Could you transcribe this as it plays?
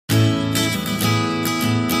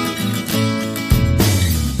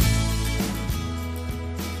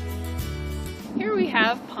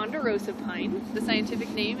Ponderosa pine. The scientific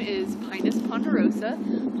name is Pinus ponderosa.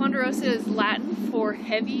 Ponderosa is Latin for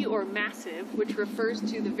heavy or massive, which refers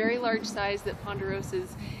to the very large size that ponderosas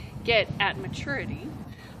get at maturity.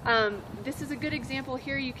 This is a good example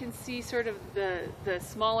here. You can see sort of the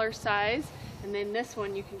smaller size, and then this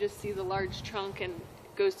one you can just see the large trunk and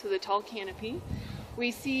goes to the tall canopy.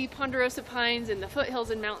 We see ponderosa pines in the foothills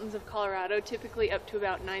and mountains of Colorado, typically up to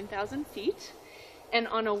about 9,000 feet. And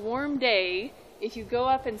on a warm day, if you go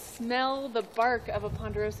up and smell the bark of a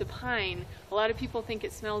ponderosa pine, a lot of people think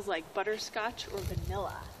it smells like butterscotch or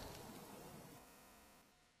vanilla.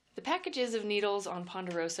 The packages of needles on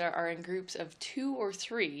ponderosa are in groups of 2 or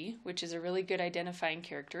 3, which is a really good identifying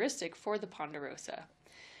characteristic for the ponderosa.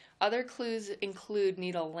 Other clues include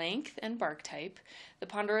needle length and bark type. The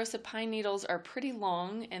ponderosa pine needles are pretty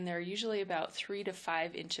long, and they're usually about 3 to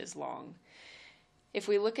 5 inches long. If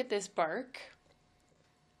we look at this bark,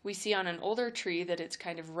 we see on an older tree that it's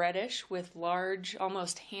kind of reddish with large,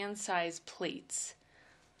 almost hand-sized plates.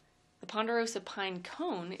 The ponderosa pine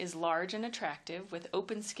cone is large and attractive with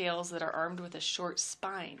open scales that are armed with a short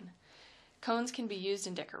spine. Cones can be used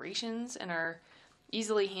in decorations and are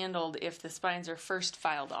easily handled if the spines are first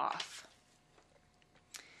filed off.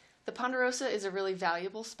 The ponderosa is a really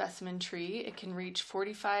valuable specimen tree. It can reach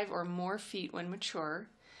 45 or more feet when mature,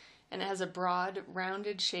 and it has a broad,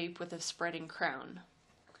 rounded shape with a spreading crown.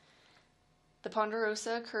 The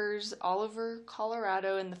ponderosa occurs all over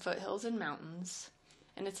Colorado in the foothills and mountains,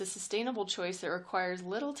 and it's a sustainable choice that requires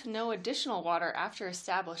little to no additional water after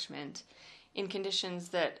establishment in conditions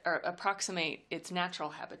that approximate its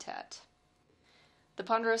natural habitat. The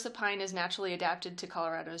ponderosa pine is naturally adapted to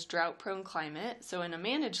Colorado's drought-prone climate, so in a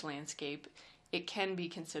managed landscape, it can be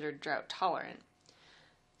considered drought-tolerant.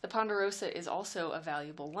 The ponderosa is also a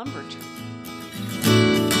valuable lumber tree.